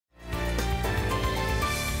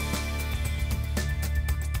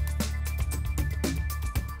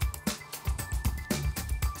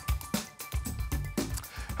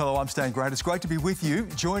Hello, I'm Stan Grant. It's great to be with you.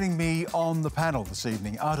 Joining me on the panel this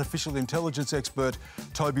evening, artificial intelligence expert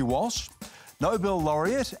Toby Walsh, Nobel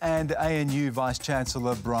laureate and ANU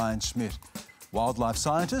Vice-Chancellor Schmidt, wildlife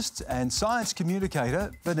scientist and science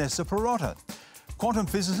communicator Vanessa Pirotta, quantum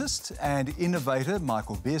physicist and innovator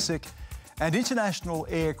Biercuk, and international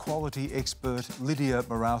air quality expert Lidia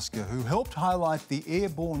Morawska, who helped highlight the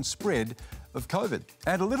airborne spread of COVID.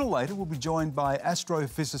 And a little later, we'll be joined by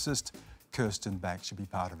astrophysicist Kirsten Banks. She'll be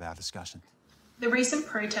part of our discussion. The recent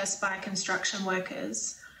protests by construction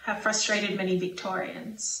workers have frustrated many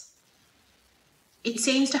Victorians. It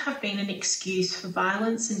seems to have been an excuse for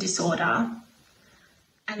violence and disorder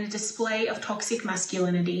and a display of toxic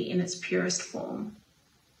masculinity in its purest form.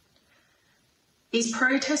 These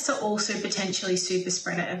protests are also potentially super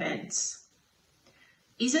spreader events.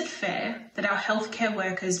 Is it fair that our healthcare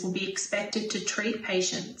workers will be expected to treat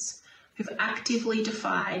patients who've actively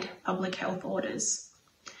defied public health orders?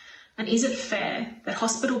 And is it fair that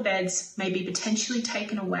hospital beds may be potentially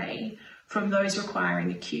taken away from those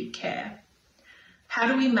requiring acute care? How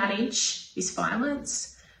do we manage this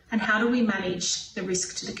violence, and how do we manage the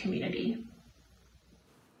risk to the community?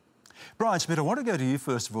 Schmidt, I want to go to you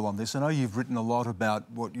first of all on this. I know you've written a lot about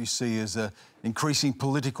what you see as increasing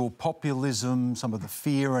political populism, some of the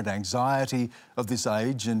fear and anxiety of this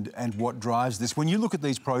age and what drives this. When you look at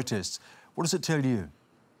these protests, what does it tell you?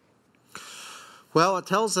 Well, it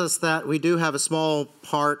tells us that we do have a small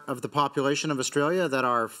part of the population of Australia that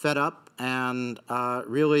are fed up and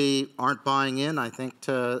really aren't buying in, I think,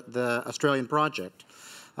 to the Australian project.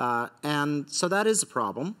 And so that is a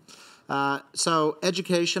problem. So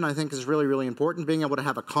education, I think, is really, really important, being able to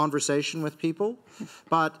have a conversation with people.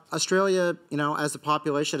 But Australia, you know, as a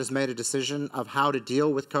population has made a decision of how to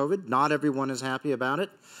deal with COVID. Not everyone is happy about it.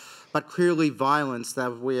 But clearly violence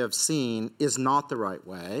that we have seen is not the right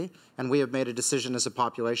way. And we have made a decision as a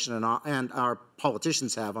population, and our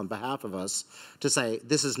politicians have on behalf of us, to say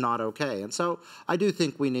this is not okay. And so I do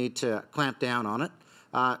think we need to clamp down on it.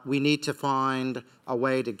 We need to find a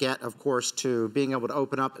way to get, of course, to being able to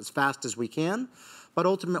open up as fast as we can. But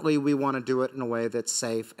ultimately, we want to do it in a way that's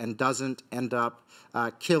safe and doesn't end up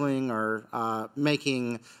killing or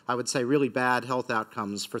making, I would say, really bad health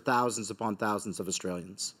outcomes for thousands upon thousands of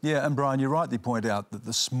Australians. Yeah, and Brian, you rightly point out that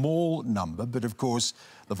the small number, but of course,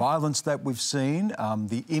 the violence that we've seen,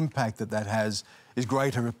 the impact that has is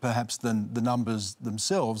greater perhaps than the numbers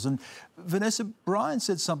themselves. And Vanessa, Brian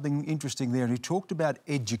said something interesting there, and he talked about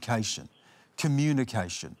education,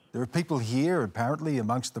 communication. There are people here, apparently,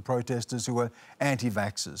 amongst the protesters who are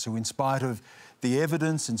anti-vaxxers, who, in spite of the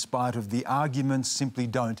evidence, in spite of the arguments, simply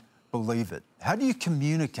don't believe it. How do you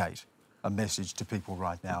communicate a message to people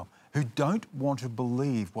right now who don't want to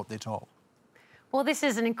believe what they're told? Well, this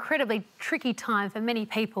is an incredibly tricky time for many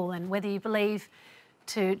people, and whether you believe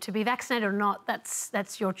to be vaccinated or not,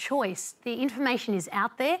 that's your choice. The information is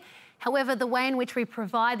out there. However, the way in which we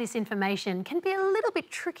provide this information can be a little bit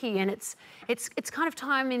tricky, and it's kind of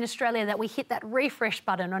time in Australia that we hit that refresh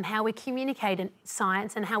button on how we communicate in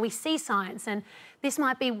science and how we see science. And this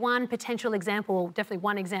might be one potential example, definitely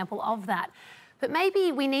one example of that. But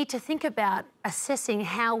maybe we need to think about assessing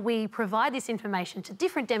how we provide this information to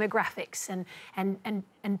different demographics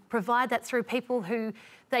and provide that through people who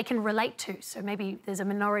they can relate to. So maybe there's a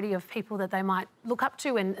minority of people that they might look up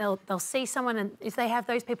to, and they'll see someone, and if they have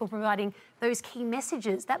those people providing those key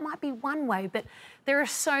messages, that might be one way. But there are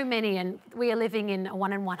so many, and we are living in a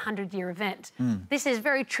 1 in 100 year event. This is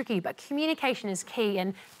very tricky, but communication is key.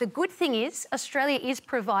 And the good thing is Australia is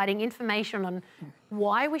providing information on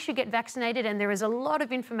why we should get vaccinated, and there is a lot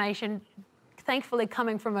of information, thankfully,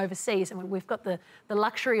 coming from overseas. And we've got the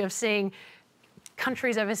luxury of seeing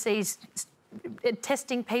countries overseas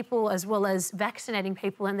testing people as well as vaccinating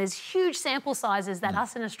people, and there's huge sample sizes that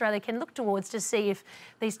us in Australia can look towards to see if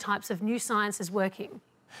these types of new science is working.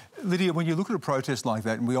 Lydia, when you look at a protest like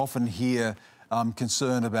that, and we often hear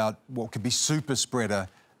concern about what could be super spreader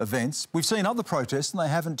events, we've seen other protests and they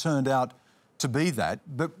haven't turned out to be that,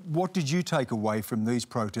 but what did you take away from these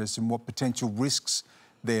protests and what potential risks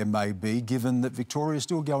there may be, given that Victoria is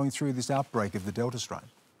still going through this outbreak of the Delta strain?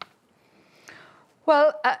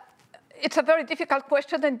 Well, it's a very difficult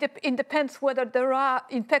question, and it depends whether there are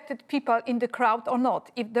infected people in the crowd or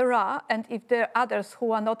not. If there are, and if there are others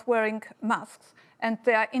who are not wearing masks, and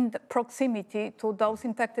they are in the proximity to those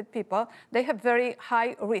infected people, they have very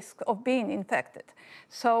high risk of being infected.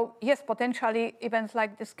 So yes, potentially events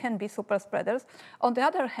like this can be super spreaders. On the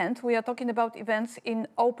other hand, we are talking about events in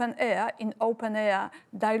open air. In open air,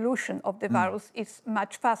 dilution of the virus is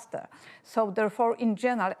much faster. So therefore, in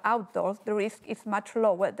general, outdoors, the risk is much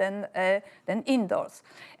lower than indoors.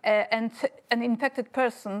 And an infected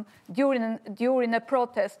person during a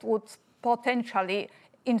protest would potentially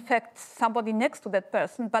infect somebody next to that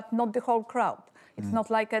person, but not the whole crowd. It's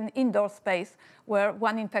not like an indoor space where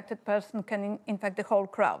one infected person can infect the whole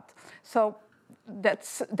crowd. So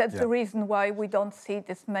that's the reason why we don't see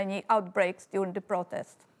this many outbreaks during the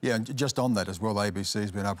protest. Yeah, and just on that as well, ABC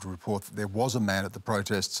has been able to report that there was a man at the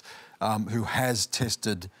protests who has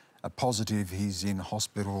tested positive. He's in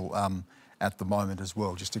hospital at the moment as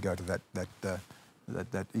well, just to go to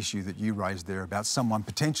that issue that you raised there about someone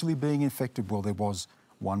potentially being infected. Well, there was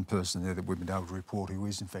one person there that we've been able to report who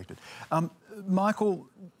is infected. Michael,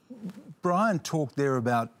 Brian talked there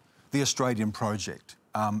about the Australian project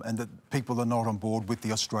and that people are not on board with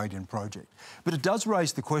the Australian project. But it does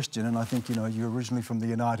raise the question, and I think, you know, you're originally from the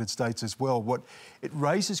United States as well, it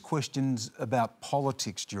raises questions about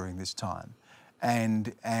politics during this time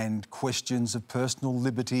and questions of personal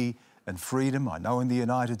liberty and freedom. I know in the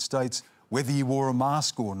United States, whether you wore a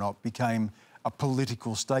mask or not became a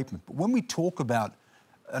political statement. But when we talk about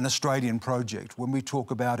an Australian project, when we talk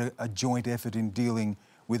about a joint effort in dealing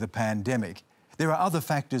with a pandemic, there are other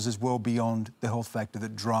factors as well beyond the health factor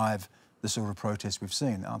that drive the sort of protests we've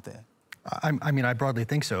seen, aren't there? I mean, I broadly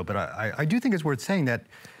think so, but I do think it's worth saying that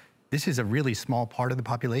this is a really small part of the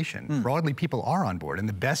population. Broadly, people are on board, and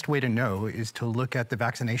the best way to know is to look at the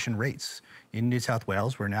vaccination rates. In New South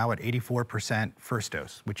Wales, we're now at 84% first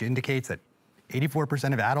dose, which indicates that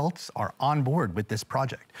 84% of adults are on board with this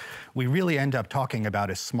project. We really end up talking about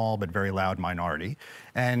a small but very loud minority.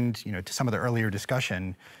 And, you know, to some of the earlier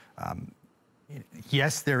discussion,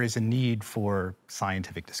 yes, there is a need for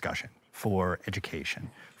scientific discussion, for education,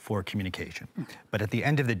 for communication. But at the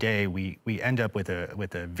end of the day, we end up with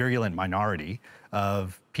a virulent minority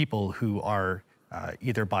of people who are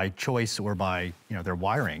either by choice or by their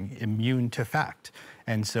wiring immune to fact.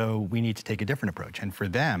 And so we need to take a different approach. And for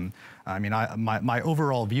them, I mean, my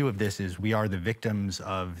overall view of this is we are the victims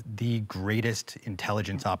of the greatest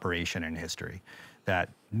intelligence operation in history. That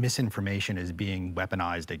misinformation is being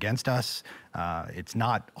weaponized against us. It's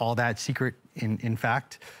not all that secret, in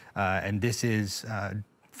fact. And this is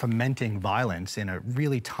fomenting violence in a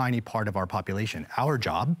really tiny part of our population. Our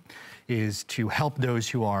job is to help those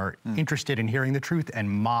who are interested in hearing the truth and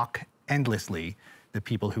mock endlessly the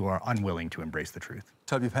people who are unwilling to embrace the truth.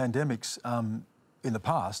 Toby, pandemics in the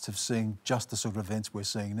past have seen just the sort of events we're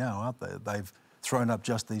seeing now, aren't they? They've thrown up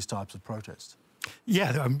just these types of protests.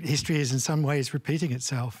 Yeah, history is in some ways repeating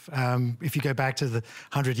itself. If you go back to the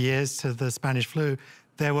 100 years to the Spanish flu,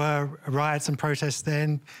 there were riots and protests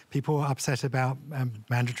then. People were upset about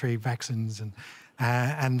mandatory vaccines and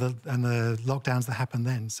the lockdowns that happened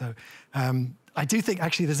then. So I do think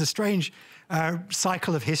actually there's a strange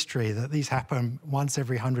cycle of history that these happen once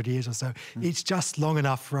every 100 years or so. It's just long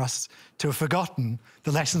enough for us to have forgotten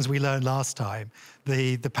the lessons we learned last time,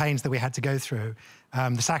 the pains that we had to go through,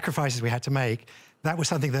 the sacrifices we had to make. That was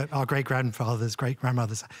something that our great-grandfathers,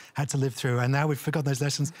 great-grandmothers had to live through, and now we've forgotten those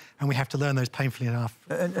lessons and we have to learn those painfully enough.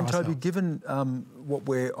 And Toby, given what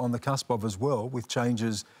we're on the cusp of as well, with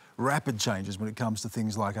changes, rapid changes when it comes to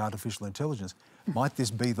things like artificial intelligence, might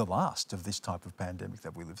this be the last of this type of pandemic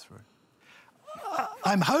that we live through?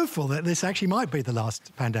 I'm hopeful that this actually might be the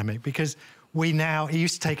last pandemic because it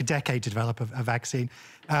used to take a decade to develop a vaccine.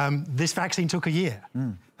 This vaccine took a year.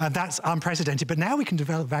 That's unprecedented, but now we can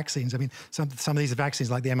develop vaccines. I mean, some of these vaccines,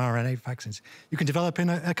 like the mRNA vaccines, you can develop in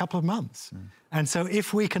a couple of months. And so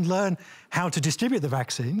if we can learn how to distribute the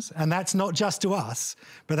vaccines, and that's not just to us,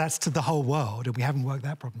 but that's to the whole world, and we haven't worked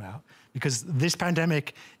that problem out, because this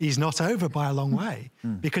pandemic is not over by a long way,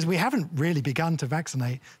 because we haven't really begun to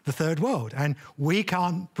vaccinate the third world, and we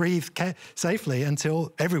can't breathe safely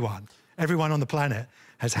until everyone on the planet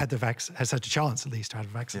has had a chance at least to have a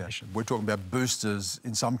vaccination. Yeah. We're talking about boosters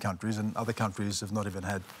in some countries, and other countries have not even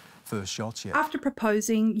had first shots yet. After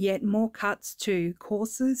proposing yet more cuts to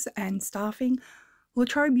courses and staffing, La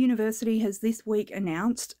Trobe University has this week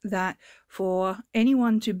announced that for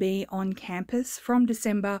anyone to be on campus from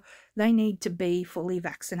December, they need to be fully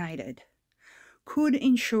vaccinated. Could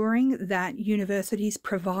ensuring that universities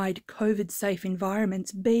provide COVID-safe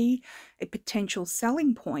environments be a potential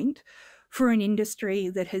selling point for an industry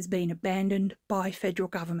that has been abandoned by federal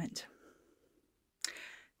government?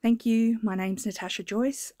 Thank you. My name's Natasha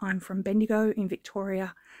Joyce. I'm from Bendigo in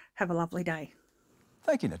Victoria. Have a lovely day.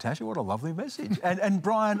 Thank you, Natasha. What a lovely message. And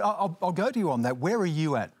Brian, I'll go to you on that. Where are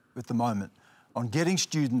you at the moment on getting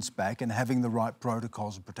students back and having the right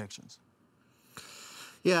protocols and protections?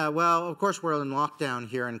 Yeah, well, of course, we're in lockdown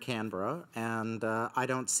here in Canberra, and I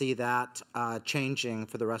don't see that changing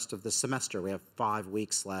for the rest of the semester. We have 5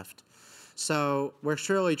 weeks left. So we're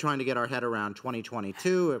surely trying to get our head around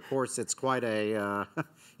 2022. Of course, it's quite a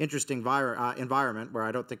interesting environment where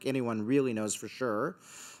I don't think anyone really knows for sure.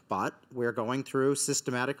 But we're going through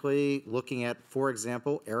systematically looking at, for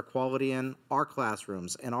example, air quality in our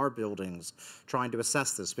classrooms, in our buildings, trying to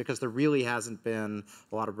assess this because there really hasn't been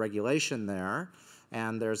a lot of regulation there.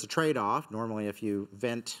 And there's a trade-off. Normally, if you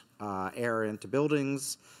vent air into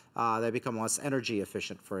buildings, they become less energy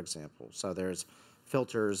efficient, for example. So there's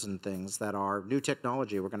filters and things that are new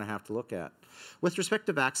technology we're going to have to look at. With respect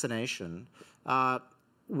to vaccination,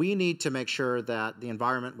 we need to make sure that the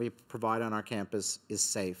environment we provide on our campus is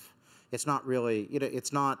safe. It's not really,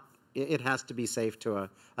 it has to be safe to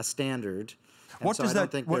a standard. What does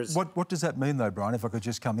that mean, though, Brian, if I could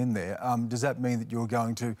just come in there? Does that mean that you're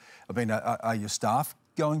going to, are your staff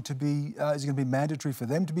going to be, is it going to be mandatory for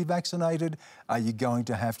them to be vaccinated? Are you going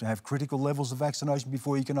to have critical levels of vaccination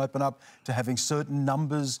before you can open up to having certain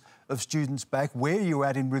numbers of students back? Where are you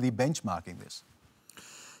at in really benchmarking this?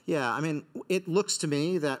 Yeah, it looks to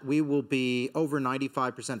me that we will be over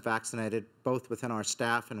 95% vaccinated, both within our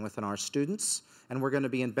staff and within our students. And we're going to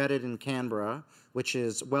be embedded in Canberra, which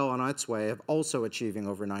is well on its way of also achieving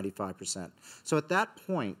over 95%. So at that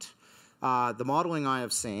point, the modeling I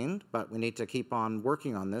have seen, but we need to keep on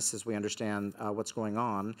working on this as we understand what's going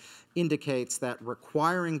on, indicates that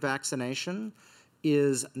requiring vaccination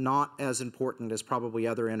is not as important as probably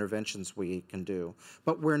other interventions we can do.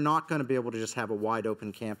 But we're not going to be able to just have a wide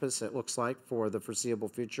open campus, it looks like, for the foreseeable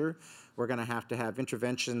future. We're going to have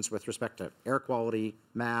interventions with respect to air quality,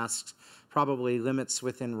 masks, probably limits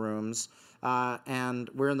within rooms, and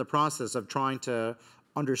we're in the process of trying to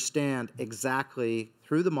understand exactly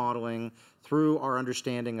through the modeling, through our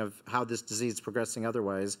understanding of how this disease is progressing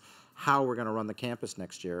otherwise, how we're going to run the campus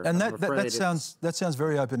next year. And that sounds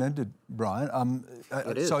very open-ended, Brian.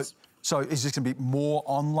 It is. So is this going to be more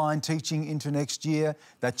online teaching into next year?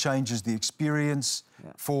 That changes the experience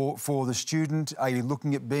for the student. Are you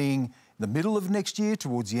looking at being the middle of next year,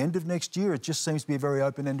 towards the end of next year? It just seems to be a very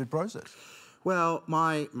open-ended process. Well,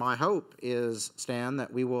 my hope is, Stan,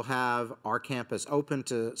 that we will have our campus open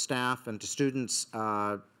to staff and to students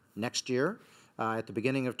next year at the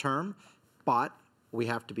beginning of term, but we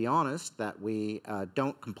have to be honest that we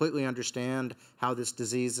don't completely understand how this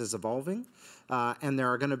disease is evolving, and there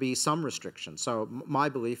are going to be some restrictions. So my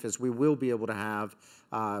belief is we will be able to have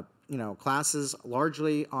classes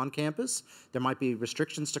largely on campus. There might be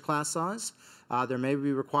restrictions to class size. There may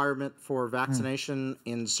be requirement for vaccination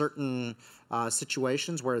in certain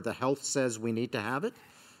situations where the health says we need to have it,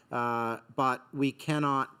 but we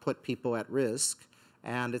cannot put people at risk.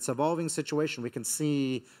 And it's an evolving situation. We can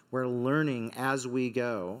see we're learning as we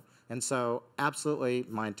go. And so absolutely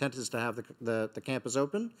my intent is to have the campus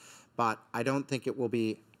open, but I don't think it will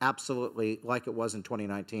be absolutely like it was in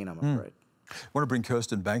 2019, I'm afraid. I want to bring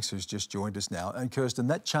Kirsten Banks, who's just joined us now. And Kirsten,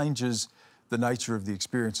 that changes the nature of the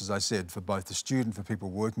experience, as I said, for both the student, for people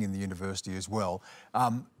working in the university as well.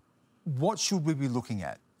 What should we be looking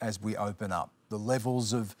at as we open up? The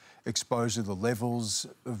levels of exposure, the levels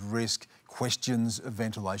of risk, questions of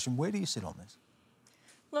ventilation. Where do you sit on this?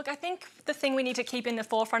 Look, I think the thing we need to keep in the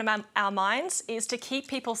forefront of our minds is to keep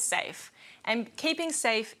people safe. And keeping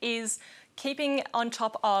safe is keeping on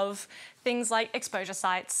top of things like exposure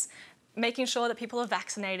sites, making sure that people are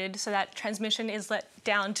vaccinated so that transmission is let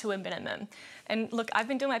down to a minimum. And look, I've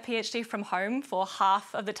been doing my PhD from home for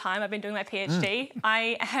half of the time I've been doing my PhD.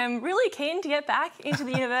 I am really keen to get back into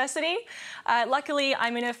the university. Luckily,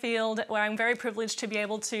 I'm in a field where I'm very privileged to be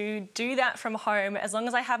able to do that from home. As long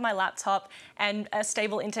as I have my laptop and a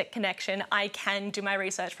stable internet connection, I can do my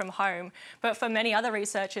research from home. But for many other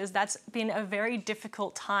researchers, that's been a very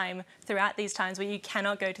difficult time throughout these times where you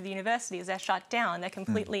cannot go to the universities. They're shut down. They're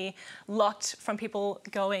completely locked from people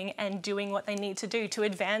going and doing what they need to do to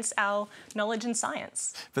advance our knowledge and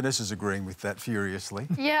science. Vanessa's agreeing with that furiously.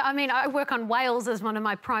 Yeah, I work on whales as one of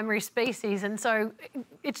my primary species, and so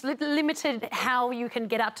it's limited how you can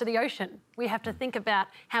get out to the ocean. We have to think about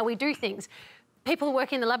how we do things. People who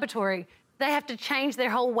work in the laboratory, they have to change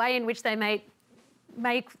their whole way in which they make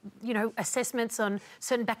assessments on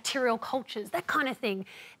certain bacterial cultures, that kind of thing.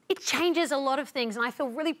 It changes a lot of things, and I feel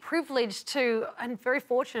really privileged and very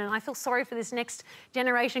fortunate, and I feel sorry for this next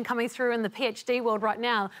generation coming through in the PhD world right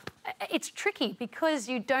now. It's tricky because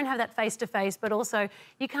you don't have that face-to-face, but also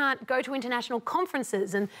you can't go to international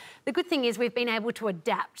conferences. And the good thing is we've been able to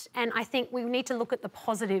adapt. And I think we need to look at the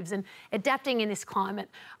positives and adapting in this climate.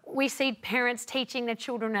 We see parents teaching their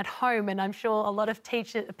children at home, and I'm sure a lot of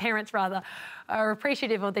parents are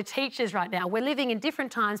appreciative of their teachers right now. We're living in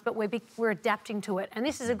different times, but we're adapting to it. And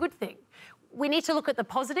this is a good thing. We need to look at the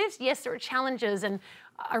positives. Yes, there are challenges, and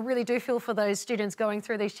I really do feel for those students going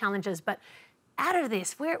through these challenges, but out of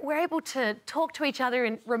this, we're able to talk to each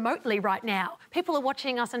other remotely right now. People are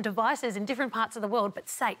watching us on devices in different parts of the world, but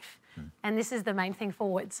safe. And this is the main thing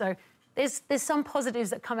forward. So there's some positives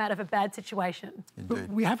that come out of a bad situation. But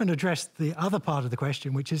we haven't addressed the other part of the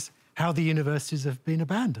question, which is how the universities have been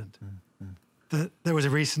abandoned. There was a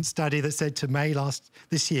recent study that said to May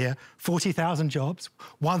this year, 40,000 jobs,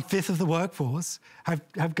 1/5 of the workforce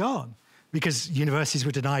have gone because universities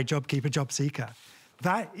were denied JobKeeper, JobSeeker.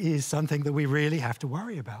 That is something that we really have to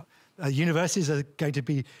worry about. Universities are going to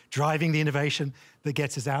be driving the innovation that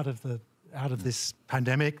gets us out of this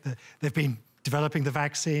pandemic. They've been developing the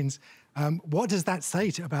vaccines. What does that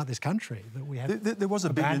say about this country that we have? There was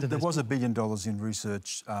 $1 billion in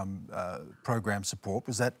research program support.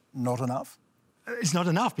 Was that not enough? It's not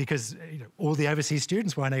enough because all the overseas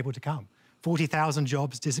students weren't able to come. 40,000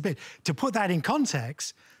 jobs disappeared. To put that in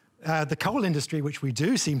context, the coal industry, which we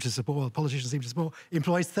do seem to support, the politicians seem to support,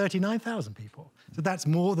 employs 39,000 people. So that's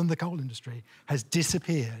more than the coal industry has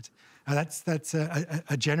disappeared. That's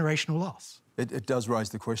a generational loss. It does raise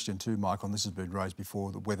the question too, Michael, and this has been raised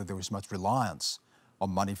before, that whether there was much reliance on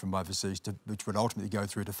money from overseas, which would ultimately go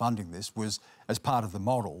through to funding this, was as part of the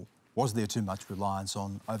model. Was there too much reliance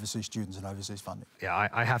on overseas students and overseas funding? Yeah,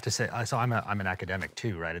 I have to say, so I'm an academic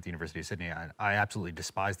too, right, at the University of Sydney. I absolutely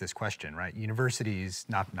despise this question, right? Universities,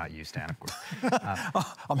 not you, Stan, of course.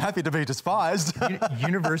 I'm happy to be despised.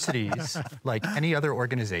 Universities, like any other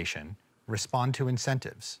organization, respond to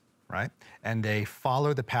incentives, right? And they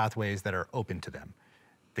follow the pathways that are open to them.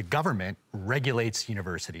 The government regulates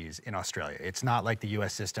universities in Australia. It's not like the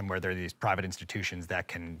US system where there are these private institutions that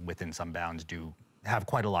can, within some bounds, have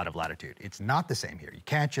quite a lot of latitude. It's not the same here. You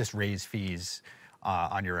can't just raise fees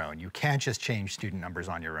on your own. You can't just change student numbers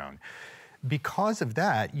on your own. Because of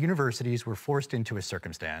that, universities were forced into a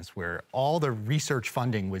circumstance where all the research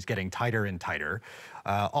funding was getting tighter and tighter.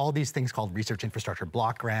 All these things called research infrastructure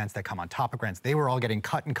block grants that come on top of grants, they were all getting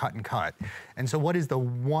cut and cut and cut. And so what is the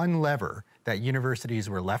one lever that universities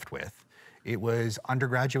were left with? It was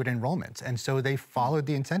undergraduate enrollments. And so they followed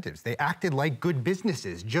the incentives. They acted like good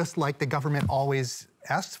businesses, just like the government always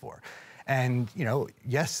asks for. And,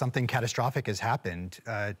 yes, something catastrophic has happened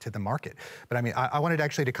to the market. But I mean, I wanted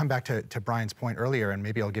actually to come back to Brian's point earlier, and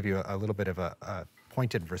maybe I'll give you a little bit of a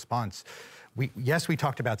pointed response. Yes, we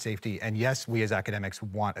talked about safety, and yes, we as academics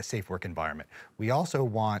want a safe work environment. We also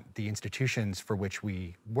want the institutions for which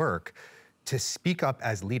we work to speak up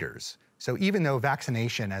as leaders. So even though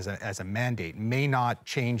vaccination as a mandate may not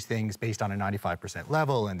change things based on a 95%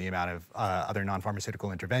 level and the amount of other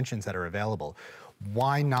non-pharmaceutical interventions that are available,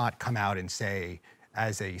 why not come out and say,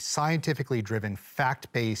 as a scientifically driven,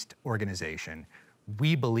 fact-based organization,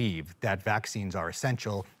 we believe that vaccines are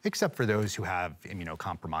essential, except for those who have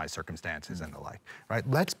immunocompromised circumstances and the like, right?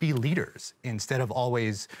 Let's be leaders instead of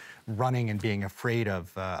always running and being afraid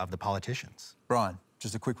of the politicians. Brian,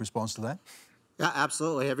 just a quick response to that? Yeah,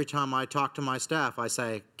 absolutely. Every time I talk to my staff, I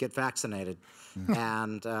say, get vaccinated.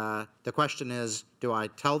 And the question is, do I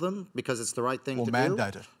tell them because it's the right thing to do? Or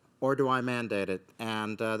mandate it. Or do I mandate it?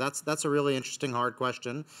 And that's a really interesting, hard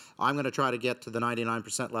question. I'm going to try to get to the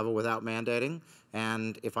 99% level without mandating.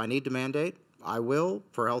 And if I need to mandate, I will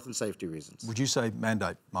for health and safety reasons. Would you say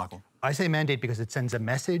mandate, Michael? I say mandate because it sends a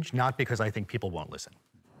message, not because I think people won't listen.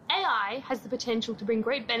 AI has the potential to bring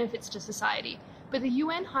great benefits to society, but the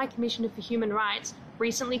UN High Commissioner for Human Rights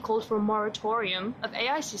recently called for a moratorium of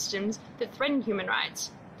AI systems that threaten human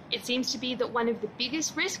rights. It seems to be that one of the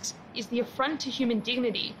biggest risks is the affront to human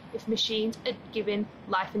dignity if machines are given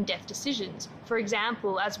life and death decisions, for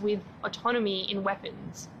example, as with autonomy in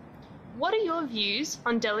weapons. What are your views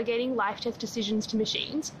on delegating life-death decisions to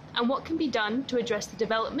machines, and what can be done to address the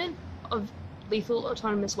development of lethal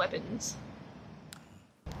autonomous weapons?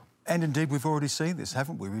 And indeed, we've already seen this,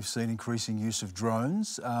 haven't we? We've seen increasing use of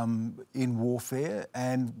drones in warfare,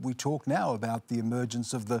 and we talk now about the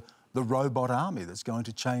emergence of the robot army that's going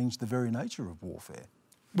to change the very nature of warfare.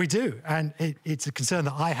 We do, and it's a concern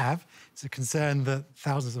that I have. It's a concern that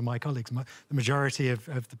thousands of my colleagues, the majority of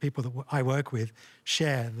the people that I work with,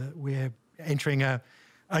 share, that we're entering a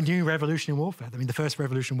new revolution in warfare. I mean, the first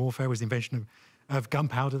revolution in warfare was the invention of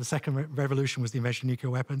gunpowder. The second revolution was the invention of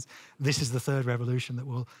nuclear weapons. This is the third revolution that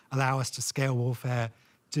will allow us to scale warfare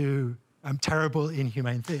do terrible,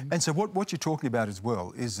 inhumane things. And so what you're talking about as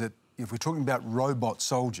well is that if we're talking about robot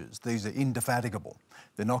soldiers, these are indefatigable.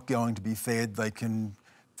 They're not going to be fed, they can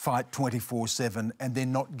fight 24/7, and they're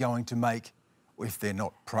not going to make, if they're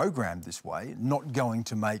not programmed this way, not going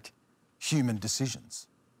to make human decisions.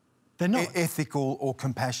 They're not ethical or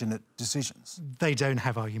compassionate decisions. They don't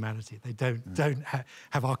have our humanity. They don't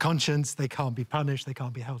have our conscience. They can't be punished. They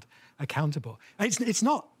can't be held accountable. And it's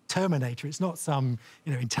not Terminator. It's not some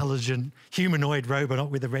intelligent humanoid robot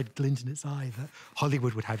with a red glint in its eye that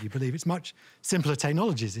Hollywood would have you believe. It's much simpler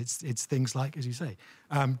technologies. It's things like, as you say,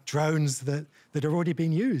 drones that are already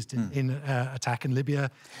being used in attack in Libya.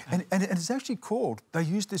 And it's actually called, they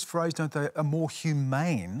use this phrase, don't they, a more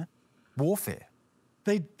humane warfare.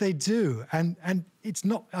 They do, and it's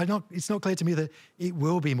not clear to me that it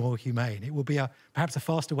will be more humane. It will be perhaps a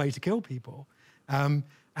faster way to kill people,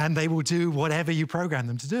 and they will do whatever you program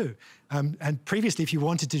them to do. And previously, if you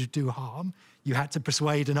wanted to do harm, you had to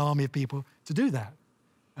persuade an army of people to do that.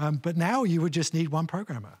 But now you would just need one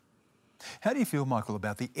programmer. How do you feel, Michael,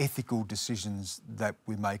 about the ethical decisions that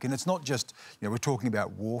we make? And it's not just, we're talking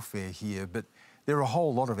about warfare here, but there are a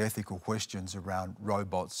whole lot of ethical questions around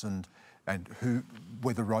robots and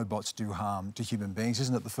whether robots do harm to human beings.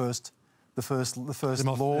 Isn't it the first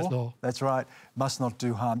law? That's right, must not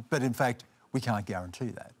do harm. But in fact, we can't guarantee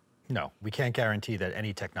that. No, we can't guarantee that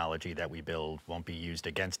any technology that we build won't be used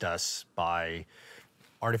against us by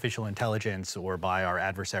artificial intelligence or by our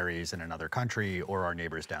adversaries in another country or our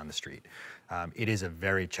neighbors down the street. It is a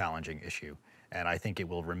very challenging issue. And I think it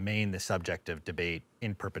will remain the subject of debate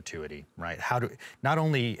in perpetuity, right? Not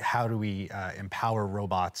only how do we empower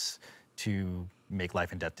robots to make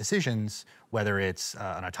life and death decisions, whether it's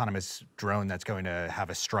an autonomous drone that's going to have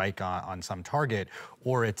a strike on some target,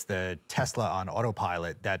 or it's the Tesla on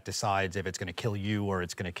autopilot that decides if it's going to kill you or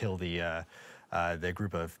it's going to kill the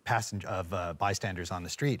group of bystanders on the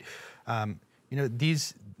street.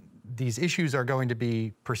 These issues are going to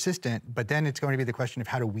be persistent, but then it's going to be the question of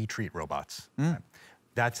how do we treat robots?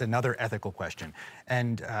 That's another ethical question.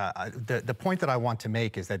 And the point that I want to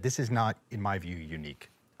make is that this is not, in my view, unique.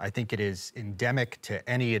 I think it is endemic to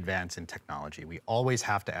any advance in technology. We always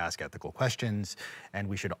have to ask ethical questions, and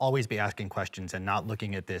we should always be asking questions and not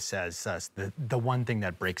looking at this as the one thing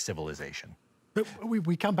that breaks civilization. But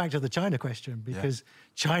we come back to the China question, because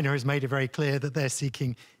China has made it very clear that they're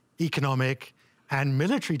seeking economic and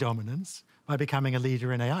military dominance by becoming a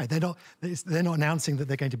leader in AI. They're not announcing that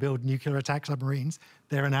they're going to build nuclear attack submarines.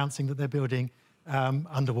 They're announcing that they're building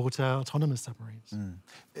underwater autonomous submarines.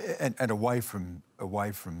 And away from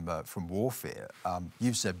warfare,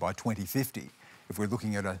 you've said by 2050, if we're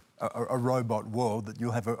looking at a robot world, that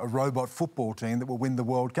you'll have a robot football team that will win the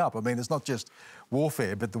World Cup. I mean, it's not just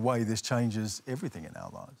warfare, but the way this changes everything in our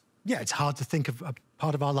lives. Yeah, it's hard to think of a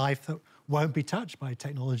part of our life that won't be touched by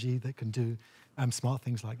technology that can do smart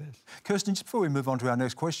things like this. Kirsten, just before we move on to our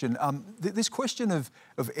next question, this question of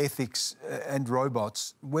ethics and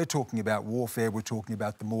robots, we're talking about warfare, we're talking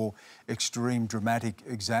about the more extreme, dramatic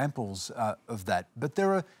examples of that. But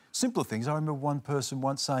there are simpler things. I remember one person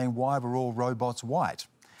once saying, why were all robots white?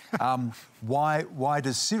 Why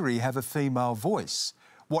does Siri have a female voice?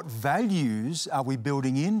 What values are we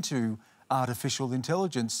building into artificial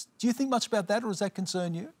intelligence? Do you think much about that, or does that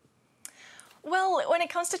concern you? Well, when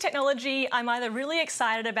it comes to technology, I'm either really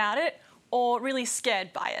excited about it or really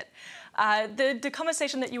scared by it. The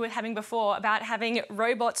conversation that you were having before about having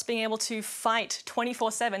robots being able to fight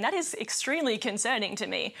 24/7, that is extremely concerning to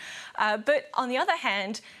me. But on the other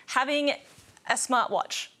hand, having a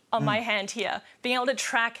smartwatch on my hand here, being able to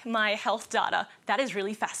track my health data, that is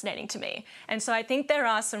really fascinating to me. And so I think there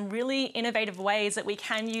are some really innovative ways that we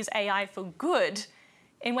can use AI for good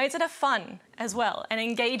in ways that are fun as well, and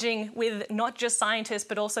engaging with not just scientists,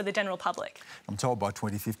 but also the general public. I'm told by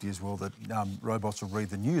 2050 as well that robots will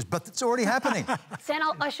read the news, but it's already happening. San,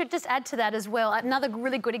 I should just add to that as well. Another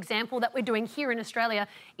really good example that we're doing here in Australia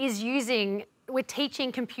is we're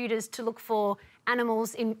teaching computers to look for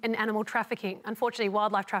animals in animal trafficking. Unfortunately,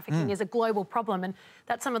 wildlife trafficking is a global problem, and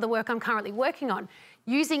that's some of the work I'm currently working on.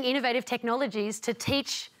 Using innovative technologies to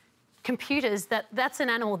teach computers that that's an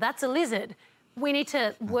animal, that's a lizard. We need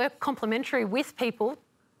to work complementary with people.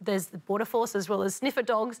 There's the Border Force as well as sniffer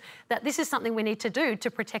dogs, that this is something we need to do to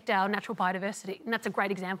protect our natural biodiversity. And that's a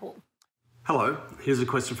great example. Hello, here's a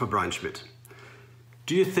question for Brian Schmidt.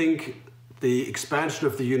 Do you think the expansion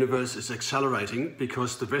of the universe is accelerating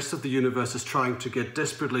because the rest of the universe is trying to get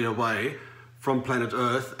desperately away from planet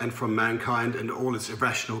Earth and from mankind and all its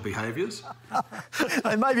irrational behaviours?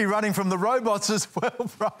 They may be running from the robots as well,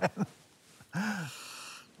 Brian.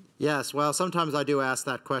 Yes, well, sometimes I do ask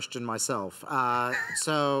that question myself.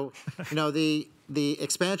 So, you know, the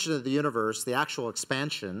expansion of the universe, the actual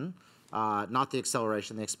expansion, not the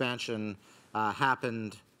acceleration, the expansion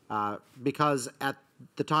happened because at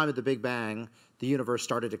the time of the Big Bang, the universe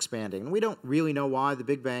started expanding. And we don't really know why the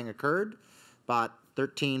Big Bang occurred, but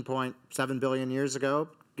 13.7 billion years ago,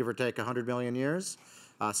 give or take 100 million years,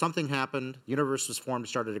 something happened, the universe was formed,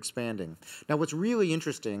 started expanding. Now, what's really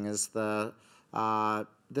interesting is the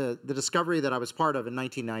discovery that I was part of in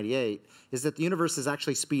 1998 is that the universe is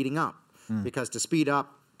actually speeding up, because to speed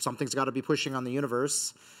up, something's got to be pushing on the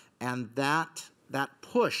universe, and that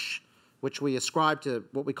push, which we ascribe to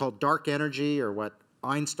what we call dark energy, or what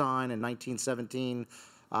Einstein in 1917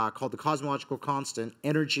 called the cosmological constant,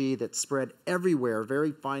 energy that spread everywhere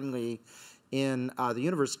very finely in the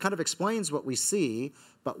universe, kind of explains what we see,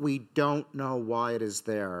 but we don't know why it is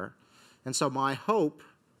there. And so my hope,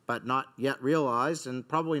 but not yet realized, and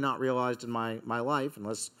probably not realized in my life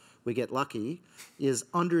unless we get lucky, is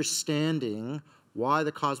understanding why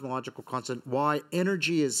the cosmological constant, why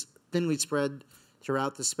energy is thinly spread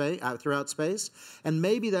throughout space, and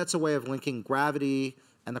maybe that's a way of linking gravity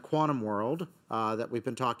and the quantum world that we've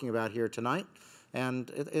been talking about here tonight.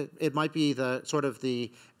 And it might be the sort of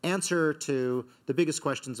the answer to the biggest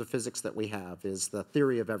questions of physics that we have, is the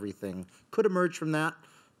theory of everything. Could emerge from that,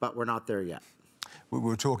 but we're not there yet. We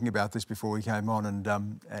were talking about this before we came on,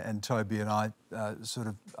 and Toby and I sort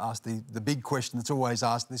of asked the big question that's always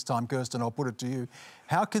asked this time. Kirsten, I'll put it to you.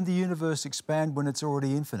 How can the universe expand when it's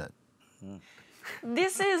already infinite?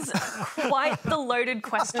 This is quite the loaded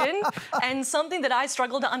question, and something that I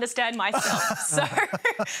struggle to understand myself. So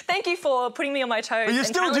thank you for putting me on my toes. But you're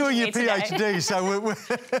still doing your PhD, today. So we'll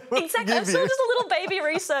exactly. I'm still just a little baby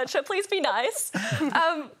researcher. Please be nice.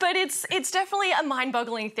 But it's definitely a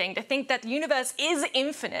mind-boggling thing to think that the universe is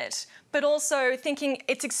infinite, but also thinking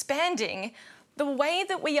it's expanding. The way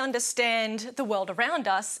that we understand the world around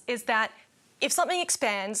us is that if something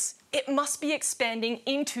expands, it must be expanding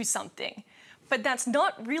into something. But that's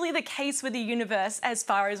not really the case with the universe as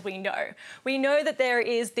far as we know. We know that there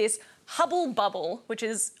is this Hubble bubble, which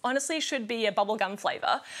is honestly should be a bubblegum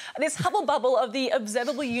flavour, this Hubble bubble of the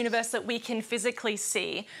observable universe that we can physically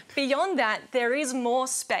see. Beyond that, there is more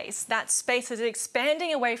space. That space is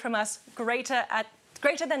expanding away from us greater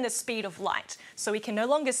than the speed of light. So we can no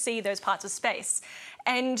longer see those parts of space.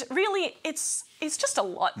 And really, it's just a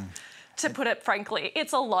lot. To put it frankly,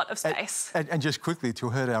 it's a lot of space. And just quickly, to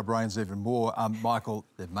hurt our brains even more, Michael,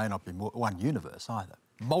 there may not be one universe either.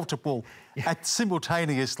 Multiple,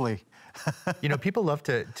 simultaneously. You know, people love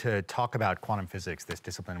to talk about quantum physics, this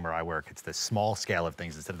discipline where I work. It's the small scale of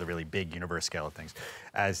things instead of the really big universe scale of things,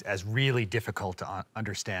 as really difficult to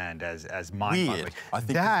understand, as mind-boggling. I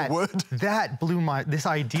think that's the word. That blew this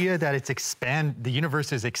idea that the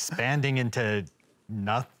universe is expanding into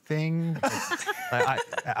nothing.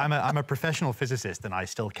 I'm a professional physicist, and I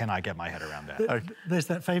still cannot get my head around that. There's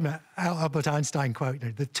that famous Albert Einstein quote,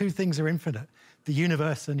 the two things are infinite, the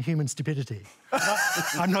universe and human stupidity.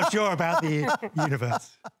 I'm not sure about the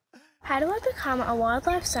universe. How do I become a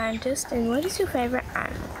wildlife scientist, and what is your favourite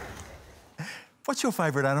animal? What's your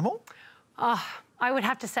favourite animal? I would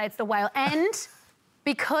have to say it's the whale. And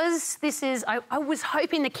because this is, I was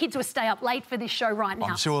hoping the kids would stay up late for this show right now.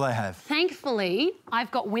 I'm sure they have. Thankfully, I've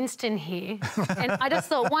got Winston here, and I just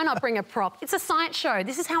thought, why not bring a prop? It's a science show.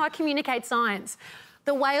 This is how I communicate science.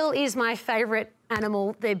 The whale is my favourite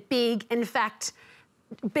animal. They're big. In fact,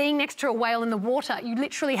 being next to a whale in the water, you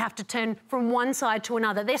literally have to turn from one side to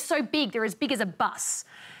another. They're so big, they're as big as a bus.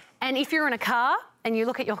 And if you're in a car and you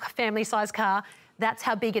look at your family-sized car, that's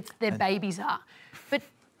how big their babies are. But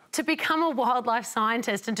to become a wildlife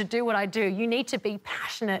scientist and to do what I do, you need to be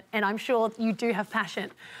passionate, and I'm sure you do have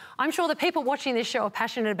passion. I'm sure the people watching this show are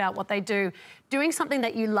passionate about what they do. Doing something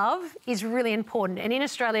that you love is really important, and in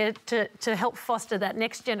Australia, to help foster that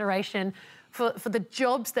next generation for the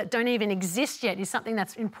jobs that don't even exist yet is something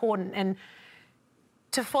that's important. And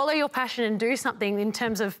to follow your passion and do something in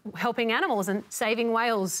terms of helping animals and saving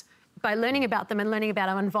whales by learning about them and learning about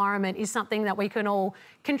our environment is something that we can all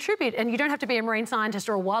contribute. And you don't have to be a marine scientist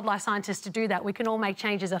or a wildlife scientist to do that. We can all make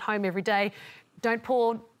changes at home every day. Don't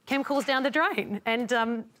pour chemicals down the drain, and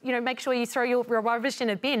you know, make sure you throw your rubbish in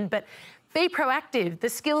a bin. But Be proactive. The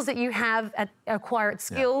skills that you have acquire at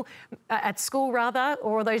school,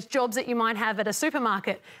 or those jobs that you might have at a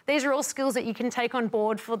supermarket, these are all skills that you can take on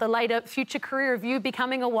board for the later future career of you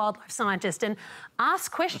becoming a wildlife scientist. And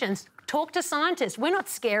ask questions. Talk to scientists. We're not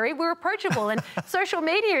scary, we're approachable, and social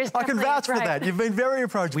media is I can vouch for that. You've been very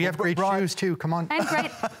approachable. We have great shoes too, come on.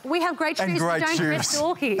 And we have great shoes that don't dress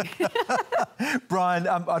dorky. Brian,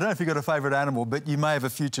 I don't know if you've got a favourite animal, but you may have a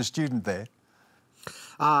future student there.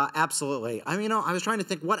 Absolutely. I mean, I was trying to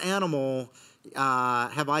think, what animal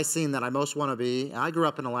have I seen that I most want to be? I grew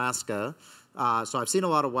up in Alaska, so I've seen a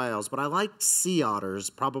lot of whales, but I like sea otters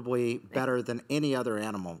probably better than any other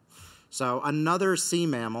animal. So another sea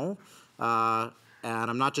mammal, and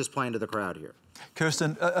I'm not just playing to the crowd here.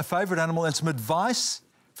 Kirsten, a favourite animal and some advice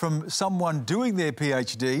from someone doing their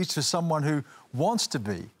PhD to someone who wants to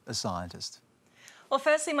be a scientist. Well,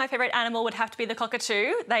 firstly, my favourite animal would have to be the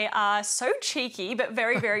cockatoo. They are so cheeky, but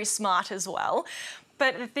very, very smart as well.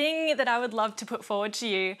 But the thing that I would love to put forward to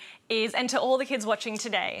you is, and to all the kids watching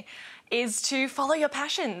today, is to follow your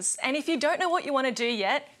passions. And if you don't know what you want to do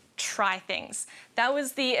yet, try things. That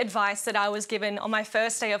was the advice that I was given on my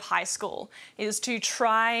first day of high school, is to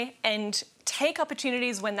try and take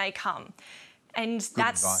opportunities when they come. And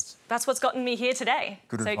that's what's gotten me here today.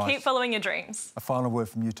 Good so advice. Keep following your dreams. A final word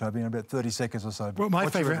from you, Toby, in about 30 seconds or so. Well, my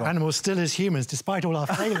favourite animal still is humans, despite all our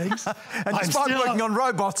failings. And despite working on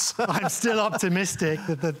robots. I'm still optimistic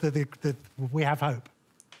that we have hope.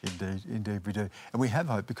 Indeed, indeed we do. And we have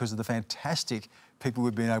hope because of the fantastic people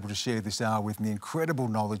we've been able to share this hour with and the incredible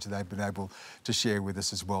knowledge they've been able to share with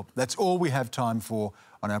us as well. That's all we have time for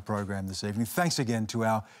on our program this evening. Thanks again to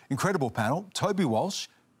our incredible panel, Toby Walsh,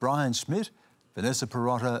 Brian Schmidt, Vanessa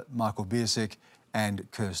Pirotta, Michael Biercuk and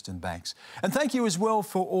Kirsten Banks. And thank you as well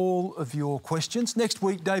for all of your questions. Next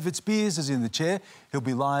week, David Spears is in the chair. He'll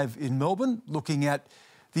be live in Melbourne looking at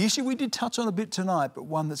the issue we did touch on a bit tonight, but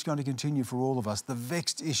one that's going to continue for all of us, the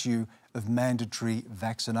vexed issue of mandatory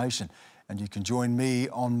vaccination. And you can join me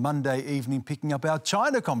on Monday evening picking up our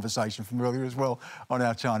China conversation from earlier as well on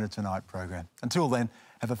our China Tonight program. Until then,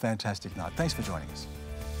 have a fantastic night. Thanks for joining us.